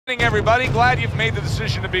Everybody, glad you've made the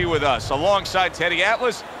decision to be with us. Alongside Teddy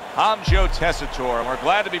Atlas, I'm Joe Tessitore, and we're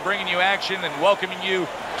glad to be bringing you action and welcoming you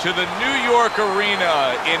to the New York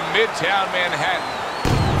Arena in Midtown Manhattan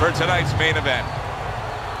for tonight's main event.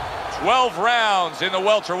 12 rounds in the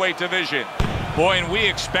welterweight division. Boy, and we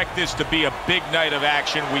expect this to be a big night of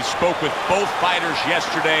action. We spoke with both fighters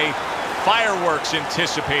yesterday. Fireworks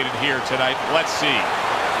anticipated here tonight. Let's see.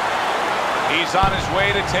 He's on his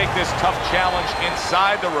way to take this tough challenge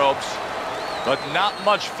inside the ropes, but not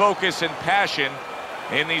much focus and passion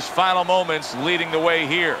in these final moments leading the way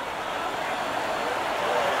here.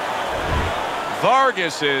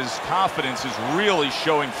 Vargas's confidence is really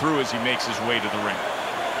showing through as he makes his way to the ring.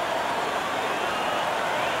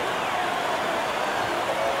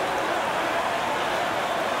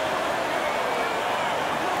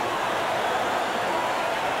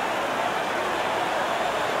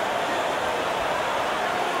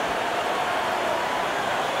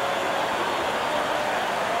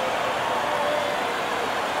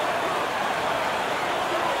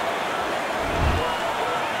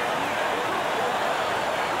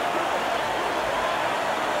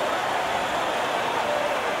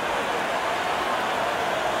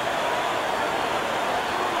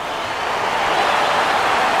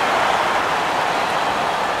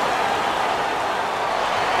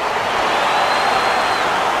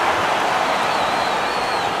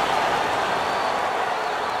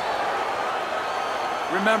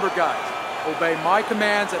 Remember, guys, obey my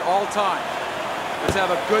commands at all times. Let's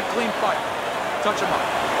have a good, clean fight. Touch him up.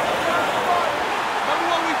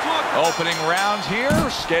 Opening round here,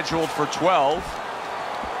 scheduled for 12.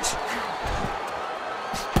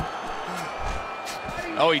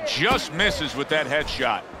 Oh, he just misses with that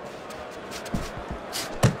headshot.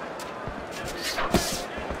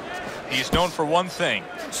 He's known for one thing,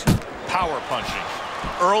 power punching.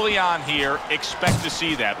 Early on here, expect to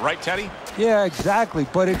see that, right, Teddy? Yeah, exactly,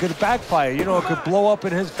 but it could backfire. You know, it could blow up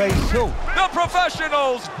in his face, too. The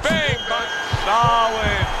professionals, bang, but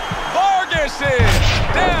solid. Vargas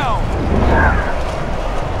is down.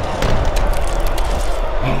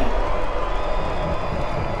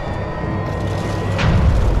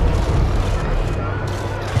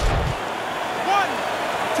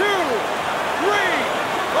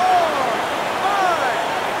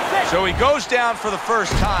 So he goes down for the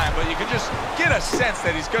first time, but you can just get a sense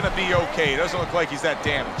that he's going to be okay. It doesn't look like he's that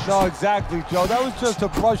damaged. No, exactly, Joe. That was just a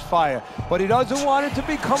brush fire. But he doesn't want it to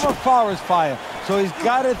become a forest fire. So he's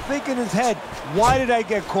got to think in his head, why did I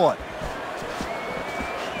get caught?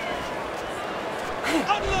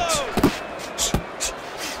 Unload!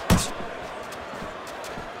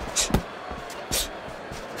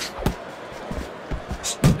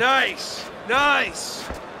 Nice, nice.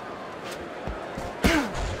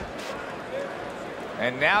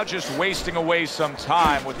 And now just wasting away some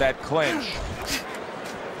time with that clinch.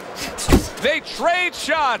 They trade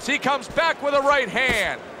shots. He comes back with a right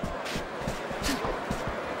hand.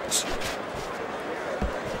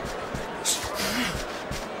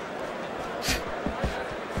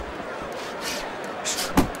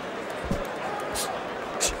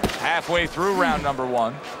 Halfway through round number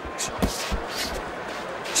one.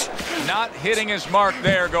 Not hitting his mark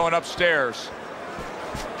there going upstairs.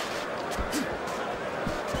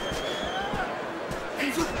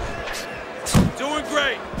 Doing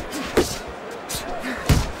great.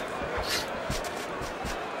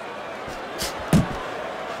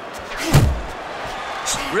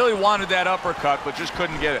 Really wanted that uppercut, but just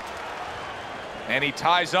couldn't get it. And he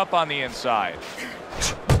ties up on the inside.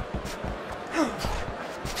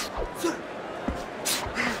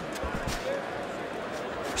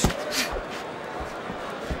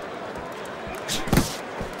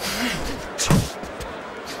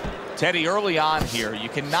 Teddy, early on here, you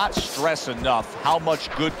cannot stress enough how much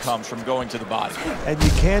good comes from going to the body. And you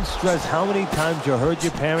can't stress how many times you heard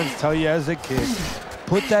your parents tell you as a kid,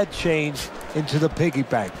 put that change into the piggy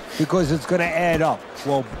bank because it's going to add up.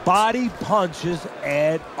 Well, body punches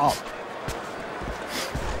add up.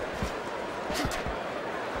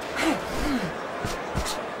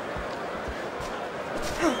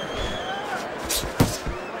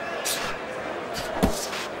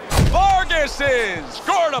 Vargas is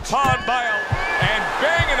scored upon by and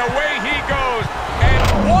banging away he goes.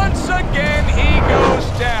 And once again he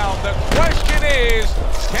goes down. The question is,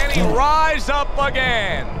 can he rise up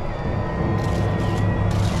again?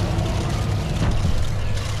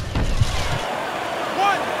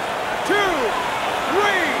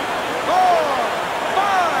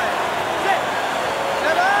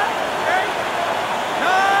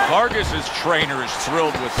 Vargas' trainer is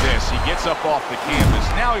thrilled with this. He gets up off the canvas.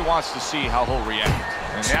 Now he wants to see how he'll react.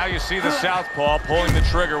 And now you see the southpaw pulling the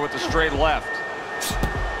trigger with the straight left.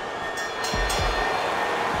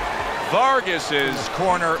 Vargas's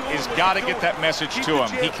corner has got to get that message to him.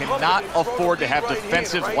 He cannot afford to have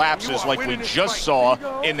defensive lapses like we just saw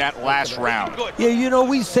in that last round. Yeah, you know,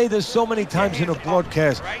 we say this so many times in a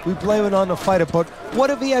broadcast. We blame it on the fighter, but what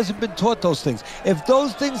if he hasn't been taught those things? If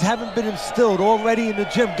those things haven't been instilled already in the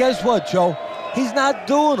gym, guess what, Joe? He's not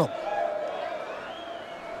doing them.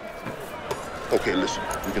 Okay, listen,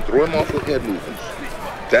 you can throw him off with head movements.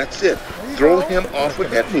 That's it. Throw him off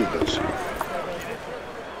with head movements.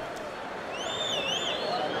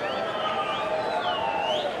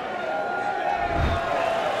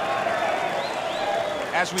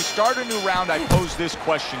 As we start a new round, I pose this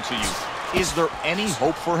question to you. Is there any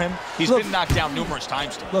hope for him? He's been knocked down numerous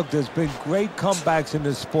times today. Look, there's been great comebacks in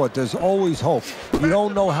this sport. There's always hope. You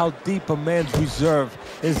don't know how deep a man's reserve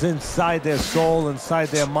is inside their soul, inside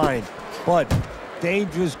their mind. But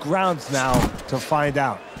dangerous grounds now to find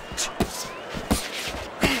out.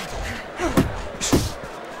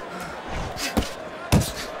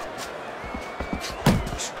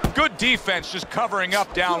 Good defense, just covering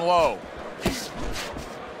up down low.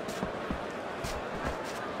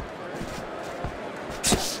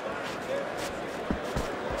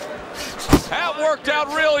 That worked out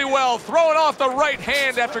really well, throwing off the right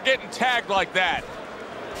hand after getting tagged like that.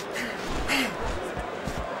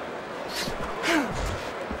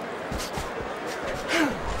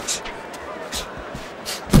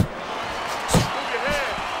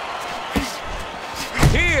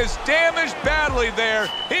 He is damaged badly there.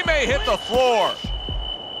 He may hit the floor.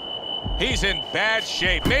 He's in bad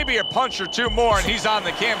shape. Maybe a punch or two more and he's on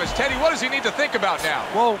the canvas. Teddy, what does he need to think about now?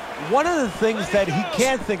 Well, one of the things that he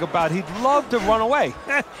can't think about, he'd love to run away.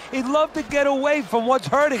 He'd love to get away from what's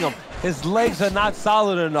hurting him. His legs are not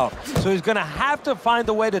solid enough, so he's going to have to find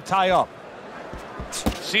a way to tie up.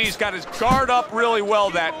 See, he's got his guard up really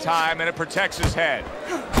well that time, and it protects his head.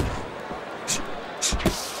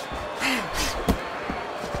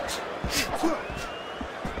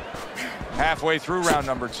 Halfway through round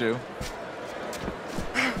number 2.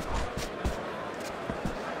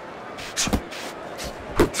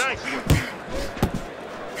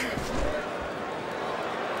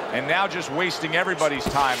 And now just wasting everybody's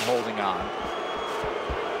time holding on.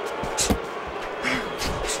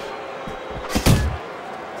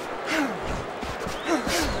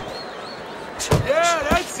 Yeah,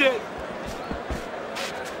 that's it.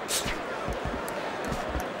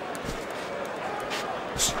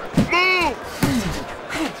 Move!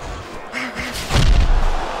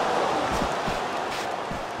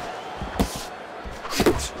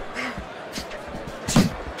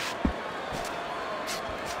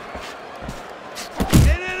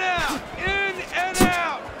 In and out. In and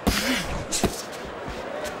out.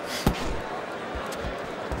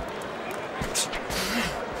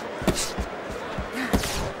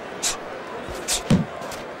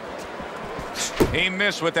 He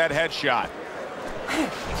missed with that headshot.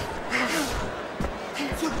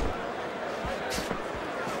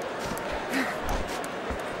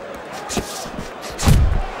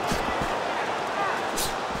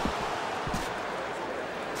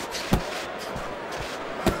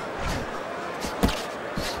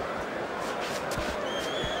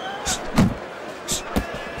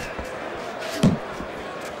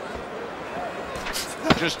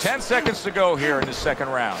 Just 10 seconds to go here in the second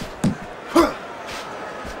round.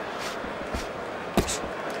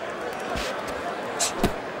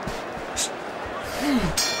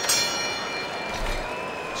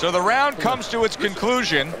 So the round comes to its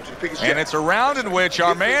conclusion, and it's a round in which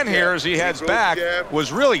our man here, as he heads back,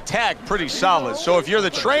 was really tagged pretty solid. So if you're the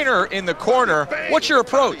trainer in the corner, what's your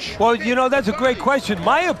approach? Well, you know, that's a great question.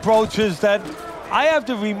 My approach is that I have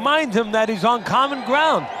to remind him that he's on common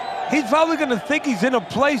ground. He's probably going to think he's in a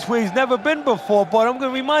place where he's never been before, but I'm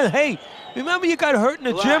going to remind him, hey, remember you got hurt in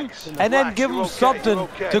the gym? And then give him something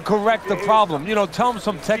to correct the problem. You know, tell him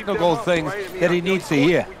some technical things that he needs to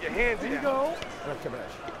hear. Here you go.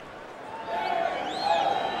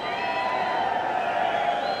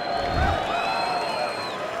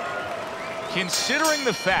 Considering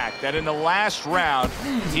the fact that in the last round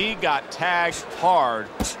he got tagged hard,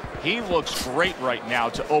 he looks great right now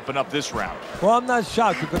to open up this round. Well, I'm not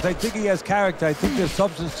shocked because I think he has character. I think there's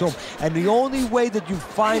substance to him. And the only way that you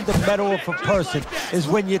find the mettle of a person is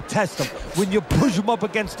when you test him, when you push him up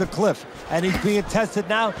against the cliff. And he's being tested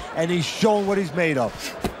now, and he's showing what he's made of.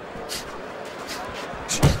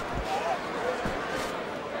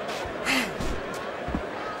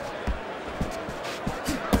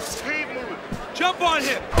 Jump on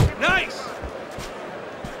him.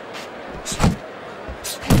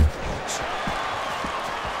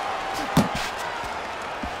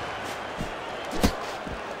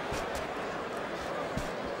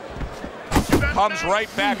 comes right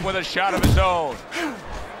back with a shot of his own.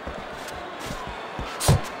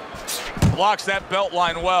 Blocks that belt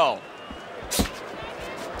line well.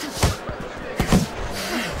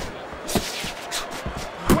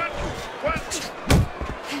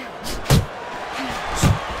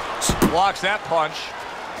 Blocks that punch.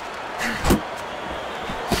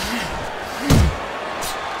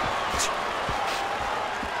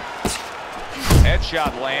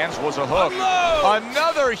 Headshot lands, was a hook.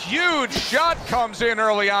 Another huge shot comes in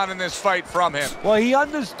early on in this fight from him. Well, he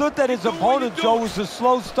understood that his opponent, Joe, was a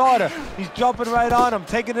slow starter. He's jumping right on him,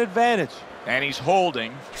 taking advantage. And he's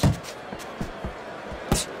holding.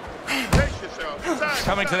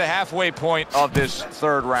 Coming to the halfway point of this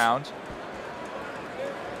third round.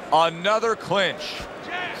 Another clinch.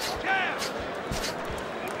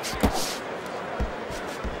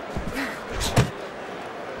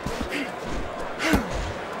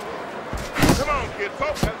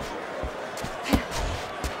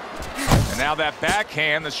 And now that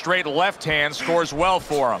backhand, the straight left hand, scores well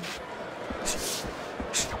for him.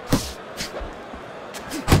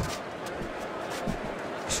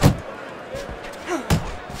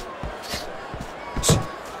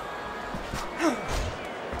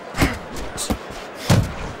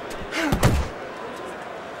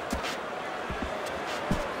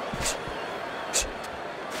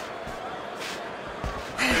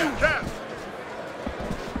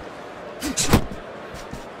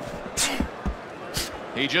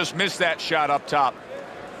 He just missed that shot up top.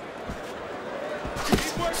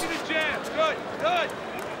 Keep working the jab. Good, good.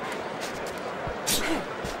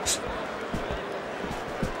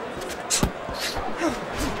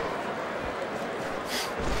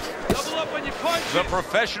 Double up on your punches. The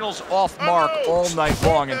professional's off mark all night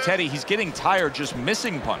long. And Teddy, he's getting tired just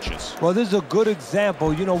missing punches. Well, this is a good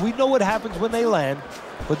example. You know, we know what happens when they land,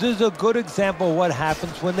 but this is a good example of what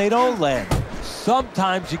happens when they don't land.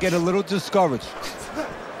 Sometimes you get a little discouraged.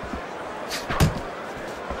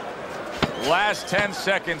 Last 10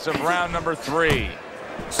 seconds of round number 3.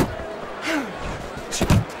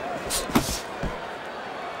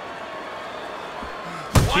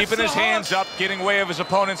 Keeping his hands up, getting way of his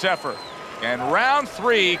opponent's effort. And round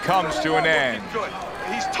 3 comes to an end. Good.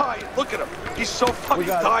 He's tired. Look at him. He's so fucking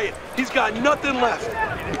tired. He's got nothing left.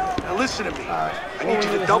 Now listen to me. I need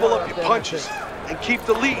you to double up your punches and keep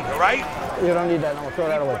the lead, all right? You don't need that. No, throw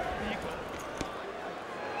that away.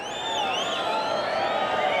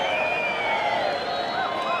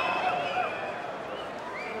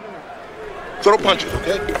 Throw punches,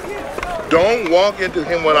 okay? Don't walk into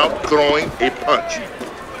him without throwing a punch.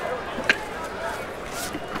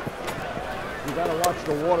 You gotta watch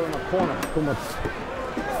the water in the corner. Too much.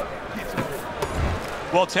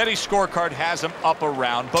 Well, Teddy's scorecard has him up a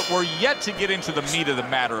round, but we're yet to get into the meat of the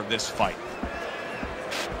matter of this fight.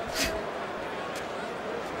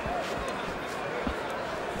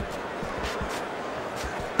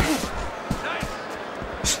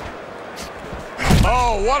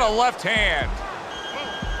 Oh, what a left hand.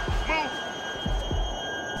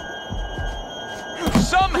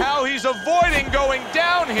 Somehow he's avoiding going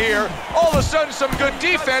down here. All of a sudden, some good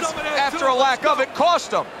defense after a lack of it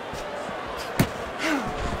cost him.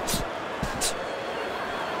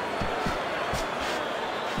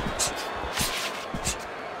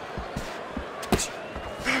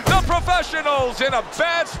 The professional's in a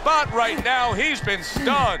bad spot right now. He's been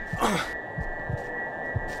stunned.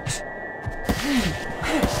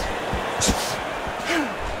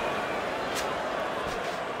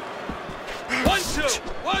 1-2,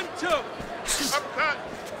 1-2. Upcut.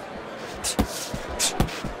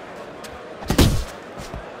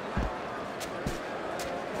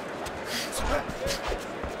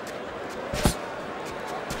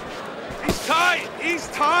 He's tired. He's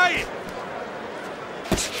tired.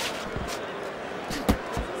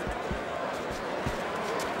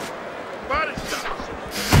 Body shot.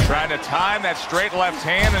 Trying to time that straight left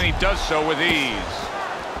hand, and he does so with ease.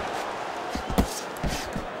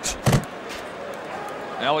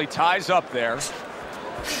 Now he ties up there.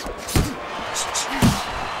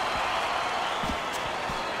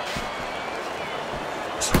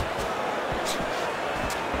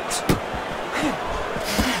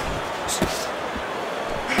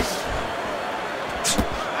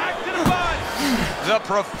 The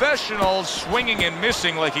professional swinging and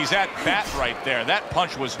missing like he's at bat right there. That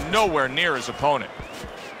punch was nowhere near his opponent.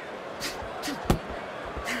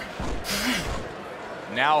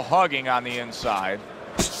 Now hugging on the inside.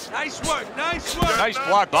 Nice work, nice work. Nice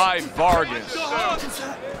block by Vargas.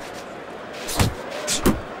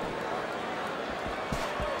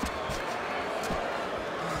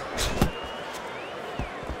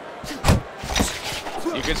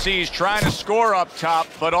 You can see he's trying to score up top,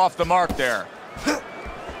 but off the mark there.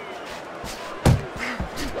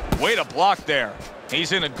 Way to block there.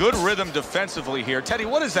 He's in a good rhythm defensively here. Teddy,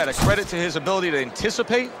 what is that? A credit to his ability to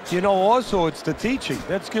anticipate? You know, also, it's the teaching.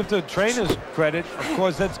 Let's give the trainers credit. Of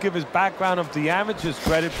course, let's give his background of the amateurs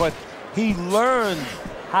credit, but he learned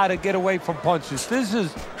how to get away from punches. This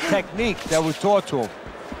is technique that was taught to him.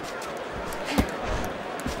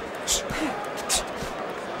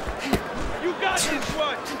 You got this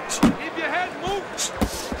one. Keep your head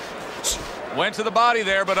moved. Went to the body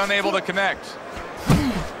there, but unable to connect.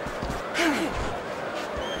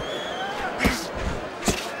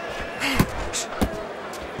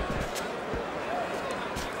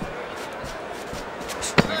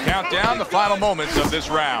 Count down the final moments of this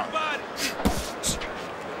round.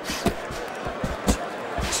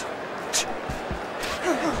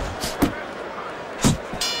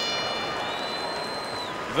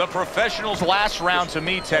 The professional's last round, to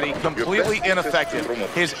me, Teddy, completely ineffective.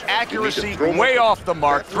 His accuracy way off the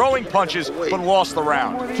mark, throwing punches, but lost the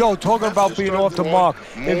round. Joe, talking about being off the mark,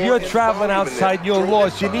 if you're traveling outside and you're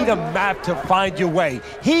lost, you need a map to find your way.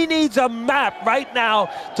 He needs a map right now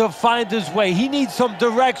to find his way. He needs some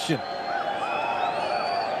direction.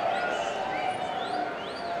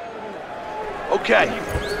 Okay,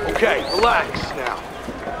 relax now.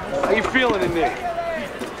 How you feeling in there?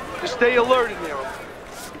 Just stay alert in there.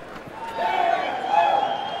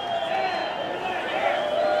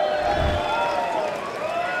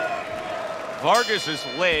 Vargas's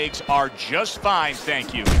legs are just fine,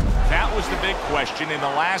 thank you. That was the big question. In the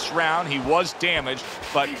last round, he was damaged,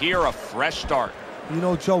 but here a fresh start. You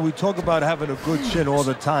know, Joe, we talk about having a good chin all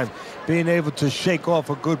the time, being able to shake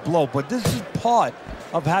off a good blow, but this is part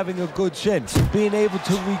of having a good chin, being able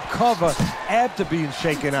to recover after being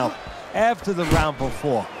shaken out, after the round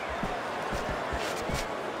before.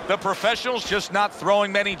 The professional's just not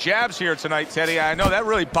throwing many jabs here tonight, Teddy. I know that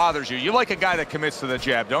really bothers you. You like a guy that commits to the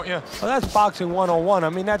jab, don't you? Well, that's boxing 101. I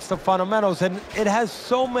mean, that's the fundamentals, and it has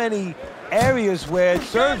so many areas where it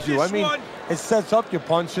serves you. I mean, it sets up your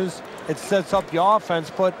punches, it sets up your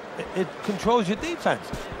offense, but it controls your defense.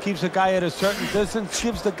 Keeps a guy at a certain distance,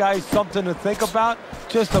 gives the guy something to think about.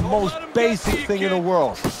 Just the most basic thing in the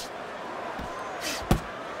world.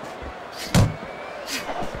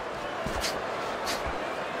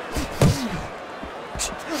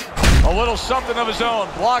 A little something of his own.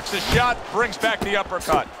 Blocks the shot, brings back the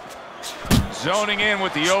uppercut. Zoning in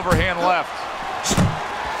with the overhand left.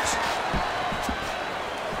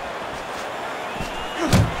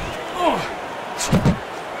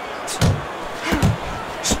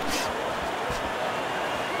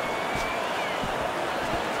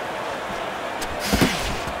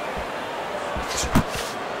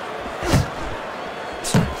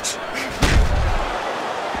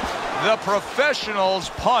 The professional's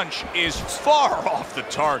punch is far off the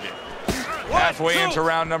target. Halfway into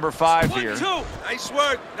round number 5 here. 1-2. Nice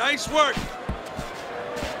work. Nice work.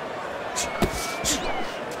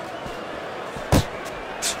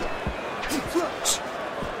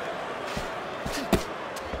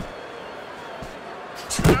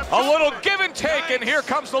 A little give and take, and here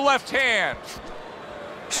comes the left hand.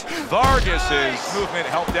 Vargas's movement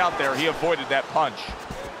helped out there. He avoided that punch.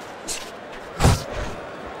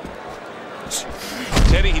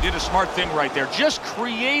 Teddy, he did a smart thing right there. Just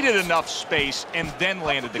created enough space and then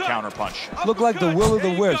landed the counterpunch. Looked like the will of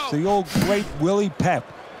the wisp, the old great Willie Pep.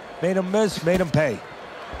 Made him miss, made him pay.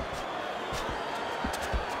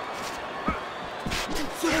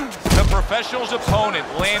 The professional's opponent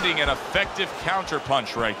landing an effective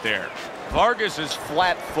counterpunch right there. Vargas is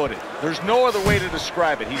flat-footed. There's no other way to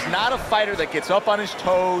describe it. He's not a fighter that gets up on his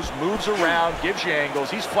toes, moves around, gives you angles.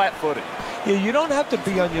 He's flat-footed. Yeah, you don't have to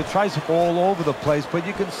be on your tricycle all over the place, but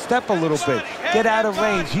you can step a little bit, get out of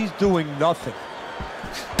range. He's doing nothing.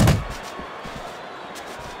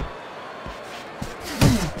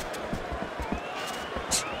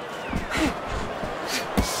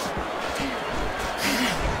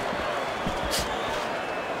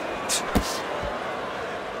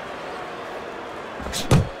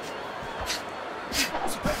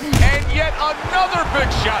 And yet another big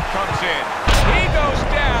shot comes in. He goes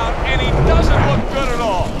down, and he doesn't look good at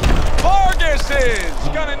all. Vargas is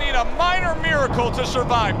going to need a minor miracle to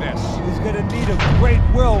survive this. He's going to need a great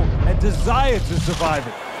will and desire to survive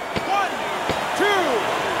it. 1, 2,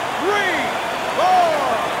 3, 4,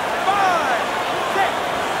 5, 6,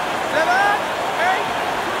 7, 8,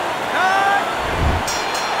 9.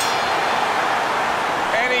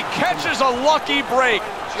 And he catches a lucky break.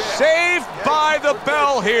 Saved by the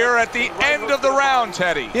bell here at the end of the round,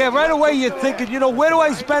 Teddy. Yeah, right away you're thinking, you know, where do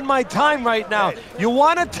I spend my time right now? You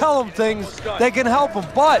want to tell him things that can help him,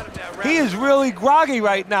 but he is really groggy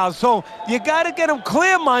right now, so you got to get him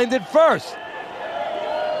clear-minded first.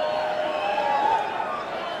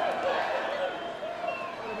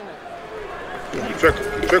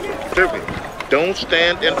 Trickle. Don't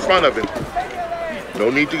stand in front of him. No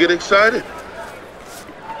need to get excited.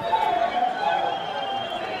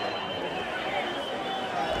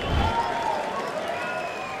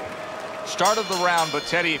 Start of the round, but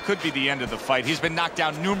Teddy, it could be the end of the fight. He's been knocked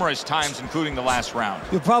down numerous times, including the last round.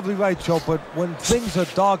 You're probably right, Joe, but when things are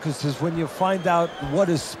darkest is when you find out what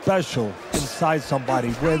is special inside somebody,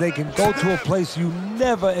 where they can go to a place you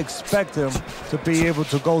never expected them to be able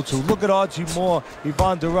to go to. Look at Archie Moore,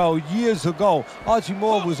 Yvonne Durrell, years ago. Archie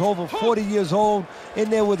Moore was over 40 years old, in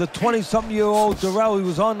there with a 20-something-year-old Durrell. He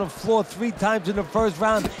was on the floor 3 times in the first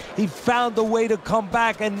round. He found a way to come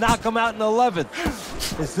back and knock him out in the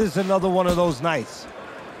 11th. Is this another one of those nights?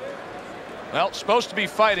 Well, supposed to be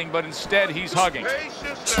fighting, but instead he's hugging.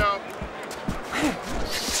 Patience now.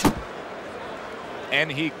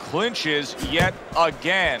 And he clinches yet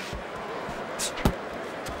again.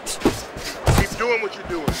 Keep doing what you're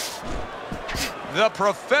doing. The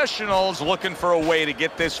professionals looking for a way to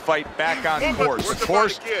get this fight back on course. A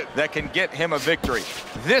course that can get him a victory.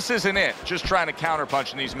 This isn't it, just trying to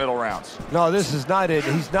counterpunch in these middle rounds. No, this is not it.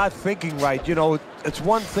 He's not thinking right. You know, it's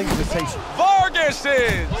one thing to say... Vargas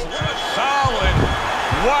is solid.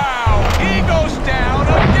 Wow, he goes down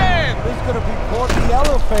again. This is going to be called the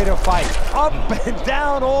elevator fight. Up and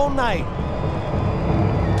down all night.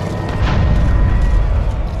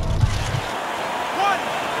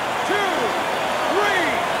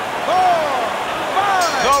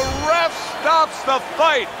 The ref stops the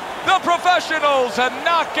fight. The professionals, a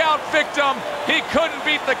knockout victim. He couldn't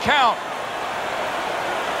beat the count.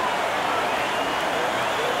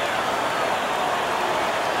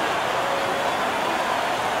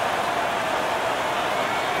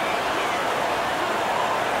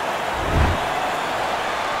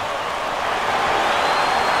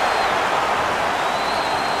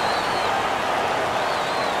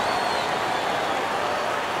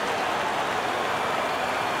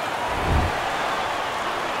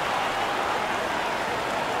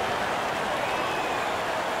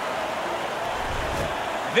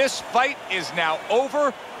 This fight is now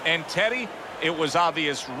over, and Teddy, it was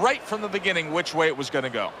obvious right from the beginning which way it was going to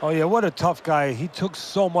go. Oh, yeah, what a tough guy. He took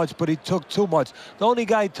so much, but he took too much. The only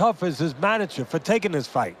guy tough is his manager for taking this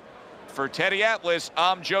fight. For Teddy Atlas,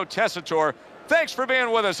 I'm Joe Tessitore. Thanks for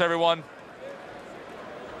being with us, everyone.